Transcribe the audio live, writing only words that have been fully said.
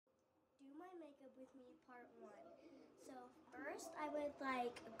with me part 1. So first I would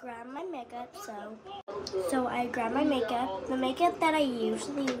grab my makeup. So I grab my makeup. The makeup that I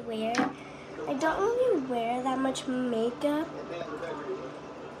usually wear. I don't really wear that much makeup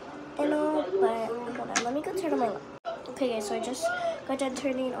and all, but hold on, let me go turn on my light. Okay guys, so I just got done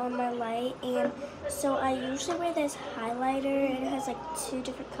turning on my light, and so I usually wear this highlighter. It has 2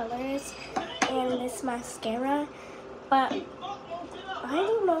 different colors, and this mascara, but I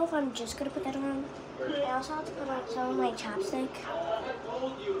don't know if I'm just gonna put that on. I also have to put on some of my chapstick. I'm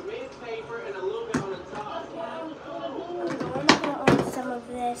going to put on some of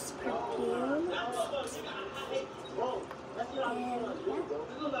this perfume. And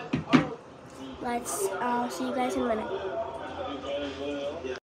yeah. I'll see you guys in a minute.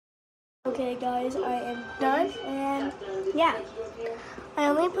 Okay guys, I am done, and yeah. I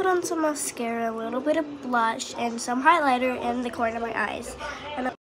only put on some mascara, a little bit of blush, and some highlighter in the corner of my eyes. And